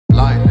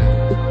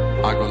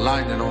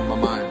lightning on my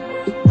mind.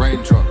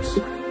 Raindrops,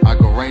 I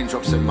got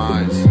raindrops in my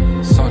eyes.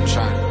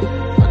 Sunshine,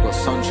 I got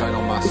sunshine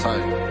on my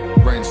side.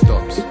 Rain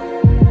stops.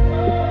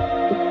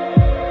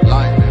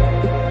 Lightning,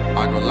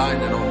 I got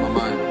lightning on my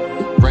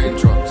mind.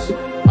 Raindrops,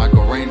 I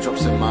got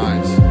raindrops in my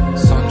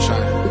eyes.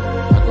 Sunshine,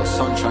 I got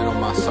sunshine on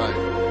my side.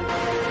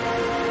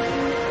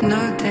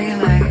 No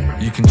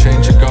daylight. You can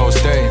change a girl's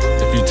day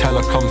if you tell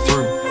her come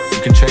through.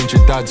 You can change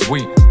your dad's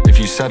week if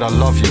you said I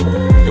love you.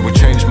 It would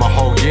change my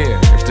whole year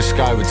if the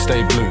sky would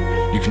stay blue.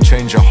 You can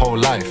change your whole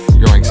life,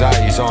 your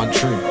anxieties aren't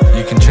true.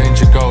 You can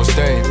change a girl's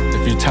day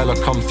if you tell her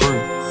come through.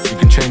 You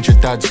can change your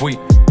dad's week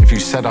if you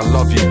said I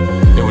love you.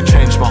 It would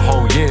change my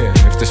whole year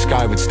if the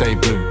sky would stay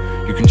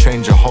blue. You can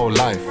change your whole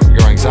life,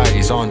 your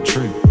anxieties aren't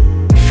true.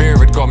 Fear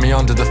had got me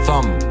under the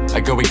thumb,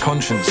 a gooey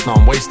conscience, now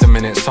I'm wasting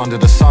minutes under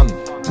the sun.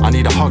 I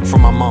need a hug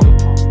from my mum.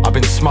 I've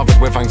been smothered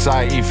with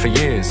anxiety for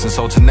years, and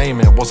so to name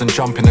it wasn't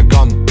jumping a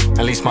gun.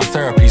 At least my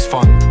therapy's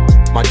fun.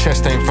 My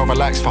chest ain't felt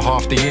relaxed for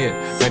half the year.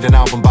 Made an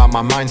album about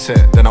my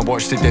mindset, then I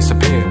watched it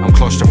disappear. I'm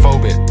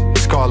claustrophobic.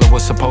 Scarlet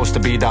was supposed to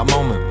be that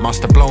moment,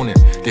 must have blown it.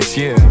 This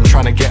year, I'm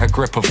trying to get a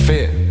grip of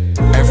fear.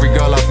 Every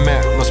girl I've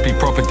met must be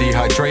proper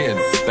dehydrated.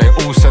 They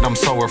all said I'm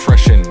so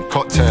refreshing.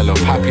 Cocktail of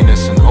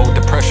happiness and old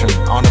depression.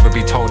 I'll never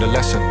be told a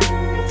lesson.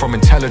 From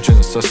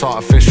intelligence that's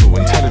artificial.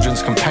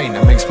 Intelligence can paint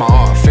and makes my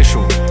art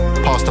official.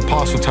 Past the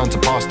parcel turn to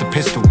past the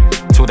pistol,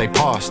 till they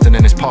passed and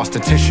then it's past the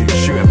tissue.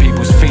 Shoot at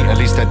people's feet, at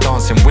least they're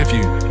dancing with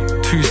you.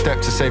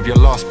 Two-step to save your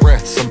last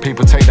breath. Some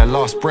people take their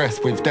last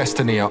breath with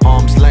destiny at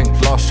arm's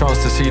length. Last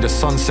chance to see the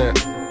sunset.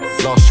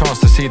 Last chance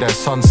to see their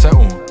son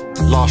settle.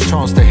 Last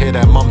chance to hear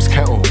their mum's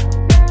kettle.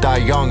 Die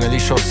young, at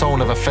least your soul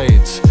never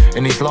fades.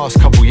 In these last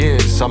couple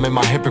years, I'm in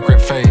my hypocrite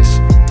phase.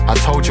 I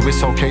told you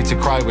it's okay to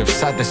cry with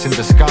sadness in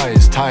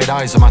disguise. Tired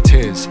eyes are my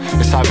tears,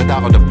 it's either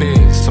that or the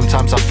beers.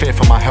 Sometimes I fear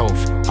for my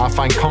health. I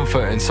find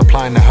comfort in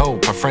supplying the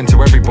help. A friend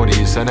to everybody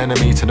is an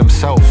enemy to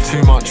themselves.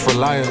 Too much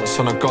reliance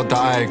on a God that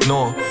I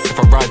ignore. If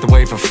I ride the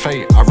wave of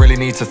fate, I really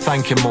need to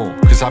thank him more,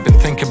 cause I've been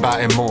thinking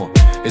about him more.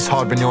 It's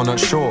hard when you're not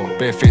sure,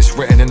 but if it's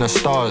written in the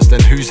stars,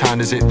 then whose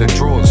hand is it that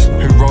draws?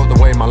 Who wrote the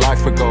way my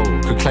life would go?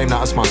 Could claim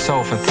that as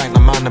myself and thank the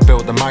man that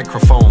built the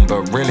microphone.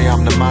 But really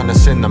I'm the man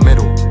that's in the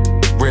middle.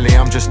 Really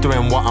I'm just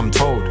doing what I'm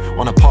told,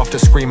 on a path to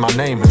scream my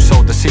name. Who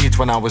sowed the seeds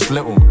when I was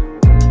little?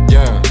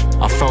 Yeah,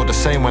 I felt the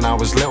same when I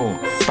was little.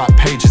 Back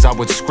pages I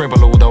would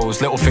scribble all those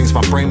little things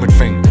my brain would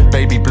think.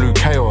 Baby blue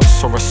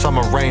chaos or a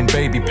summer rain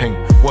baby pink.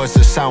 Words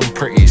that sound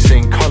pretty,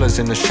 seeing colours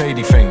in the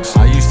shady things.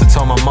 I used to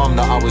tell my mum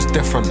that I was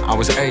different, I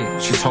was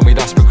 8. She told me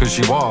that's because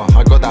you are.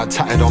 I got that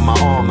tatted on my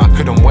arm, I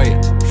couldn't wait.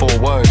 4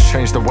 words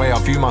changed the way I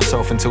view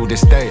myself until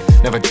this day.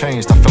 Never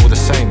changed, I feel the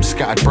same,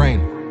 scattered brain.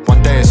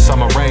 One day it's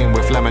summer rain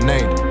with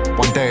lemonade.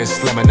 One day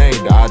it's lemonade,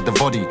 I had the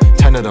body,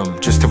 10 of them,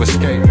 just to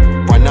escape.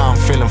 Right now I'm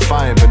feeling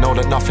fine, but know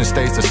that nothing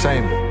stays the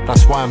same.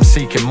 That's why I'm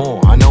seeking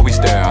more, I know he's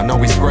there, I know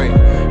he's great.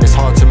 It's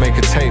hard to make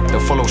a tape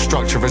that follows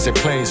structure as it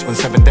plays, when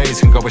 7 days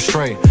can go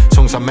astray.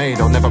 Songs I made,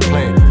 I'll never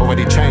play,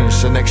 already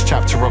changed. The next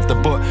chapter of the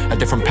book, a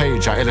different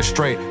page, I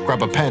illustrate.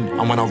 Grab a pen,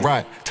 and when I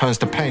write, turns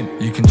to paint.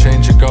 You can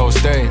change a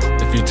girl's day,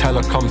 if you tell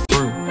her come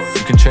through.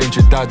 You can change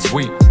your dad's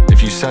week,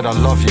 if you said I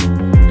love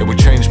you. It would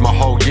change my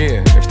whole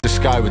year, if the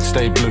sky would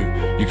stay blue.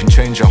 You can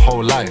change your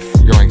whole life,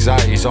 your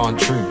anxieties aren't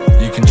true.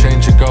 You can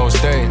change a girl's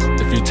day,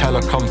 if you tell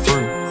her come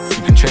through.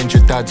 You can change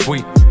your dad's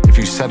week, if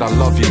you said I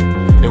love you.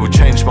 It would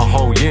change my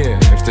whole year,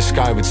 if the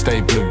sky would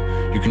stay blue.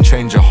 You can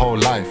change your whole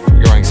life,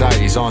 your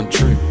anxieties aren't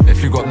true.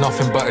 If you got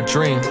nothing but a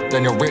dream,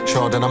 then you're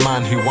richer than a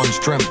man who once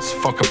dreamt.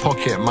 Fuck a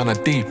pocket, man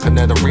are deep and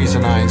they're the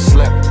reason I ain't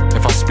slept.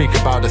 If I speak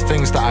about the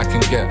things that I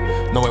can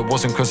get, no it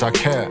wasn't cause I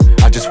care,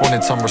 I just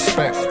wanted some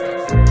respect.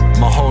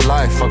 My whole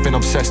life I've been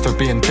obsessed with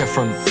being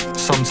different.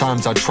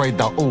 Sometimes I trade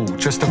that all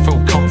just to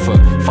feel comfort.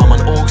 If I'm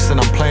on aux then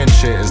I'm playing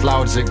shit as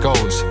loud as it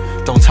goes.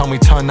 Don't tell me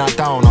turn that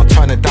down, I'll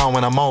turn it down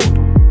when I'm old.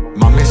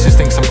 My missus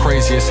thinks I'm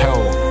crazy as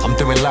hell. I'm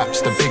doing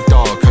laps, the big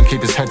dog can't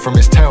keep his head from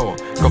his tail.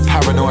 Got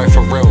paranoia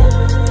for real.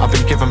 I've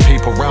been giving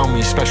people around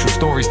me special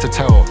stories to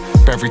tell,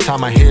 but every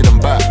time I hear them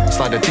back, it's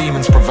like the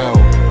demons prevail.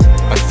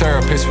 A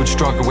therapist would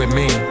struggle with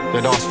me,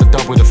 they'd ask for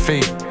double the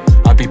fee.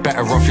 I'd be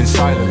better off in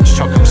silence,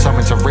 chuck them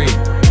something to read.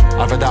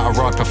 Either that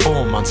or I'd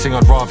perform, I'd sing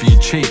I'd rather you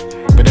cheat.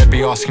 But they'd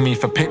be asking me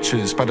for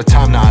pictures by the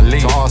time that I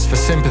leave. To ask for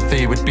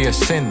sympathy would be a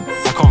sin.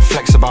 I can't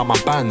flex about my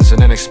bands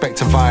and then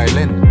expect a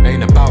violin.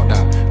 Ain't about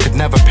that, could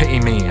never pity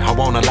me, I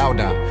won't allow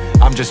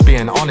that. I'm just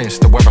being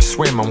honest, where I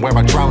swim and where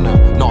I drown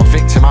at. Not a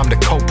victim, I'm the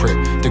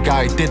culprit, the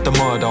guy who did the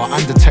murder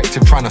and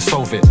detective trying to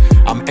solve it.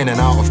 I'm in and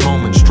out of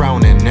moments,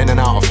 drowning, in and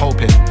out of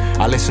hoping.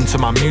 I listen to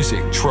my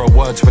music, truer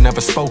words were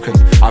never spoken.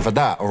 Either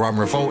that or I'm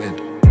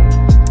revolted.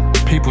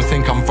 People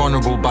think I'm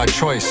vulnerable by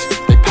choice.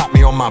 They pat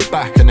me on my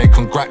back and they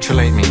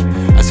congratulate me,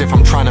 as if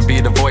I'm trying to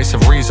be the voice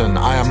of reason.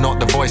 I am not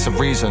the voice of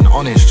reason,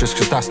 honest, just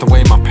cause that's the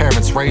way my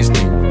parents raised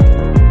me.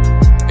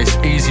 It's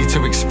easy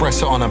to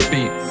express it on a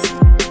beat.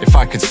 If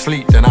I could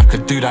sleep, then I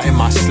could do that in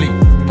my sleep.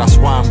 That's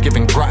why I'm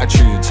giving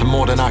gratitude to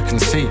more than I can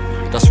see.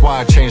 That's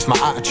why I changed my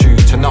attitude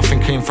to nothing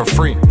came for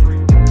free.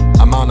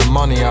 Amount of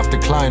money I've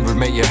declined would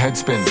make your head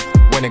spin.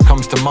 When it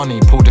comes to money,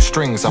 pull the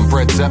strings, I'm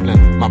Bread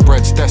Zeppelin. My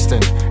bread's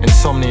destined,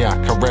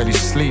 insomniac, I rarely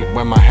sleep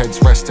when my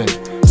head's resting.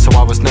 So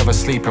I was never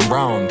sleeping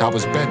round, I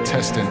was bed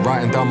testing,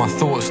 writing down my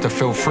thoughts to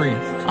feel free.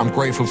 I'm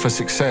grateful for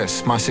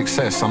success, my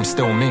success, I'm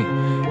still me.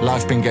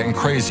 Life been getting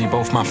crazy,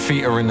 both my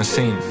feet are in the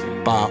scene,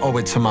 but I owe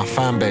it to my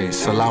fan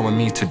base, allowing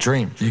me to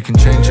dream. You can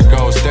change a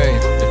girl's day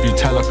if you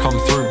tell her come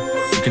through.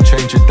 You can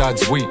change your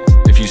dad's week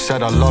if you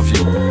said I love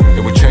you.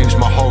 It would change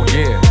my whole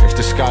year if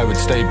the sky would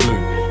stay blue.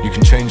 You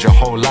can change your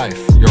whole life,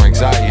 your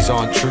anxieties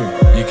aren't true.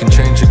 You can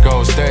change a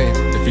girl's day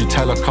if you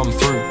tell her come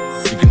through.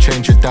 You can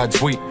change your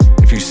dad's week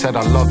if you said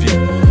I love you.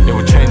 It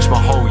would change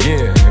my whole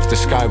year if the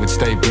sky would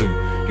stay blue.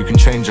 You can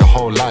change your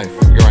whole life,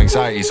 your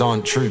anxieties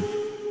aren't true.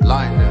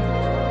 Lightning,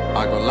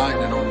 I got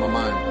lightning on my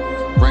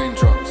mind.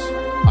 Raindrops,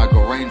 I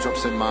got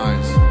raindrops in my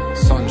eyes.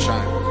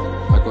 Sunshine,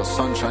 I got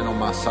sunshine on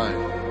my side.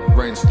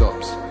 Rain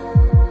stops.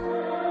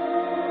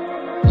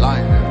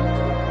 Lightning,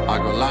 I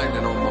got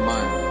lightning on my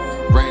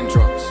mind.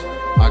 Raindrops,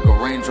 I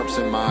got raindrops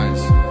in my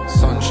eyes.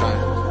 Sunshine,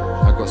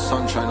 I got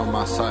sunshine on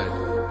my side.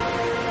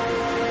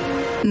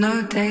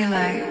 No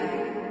daylight.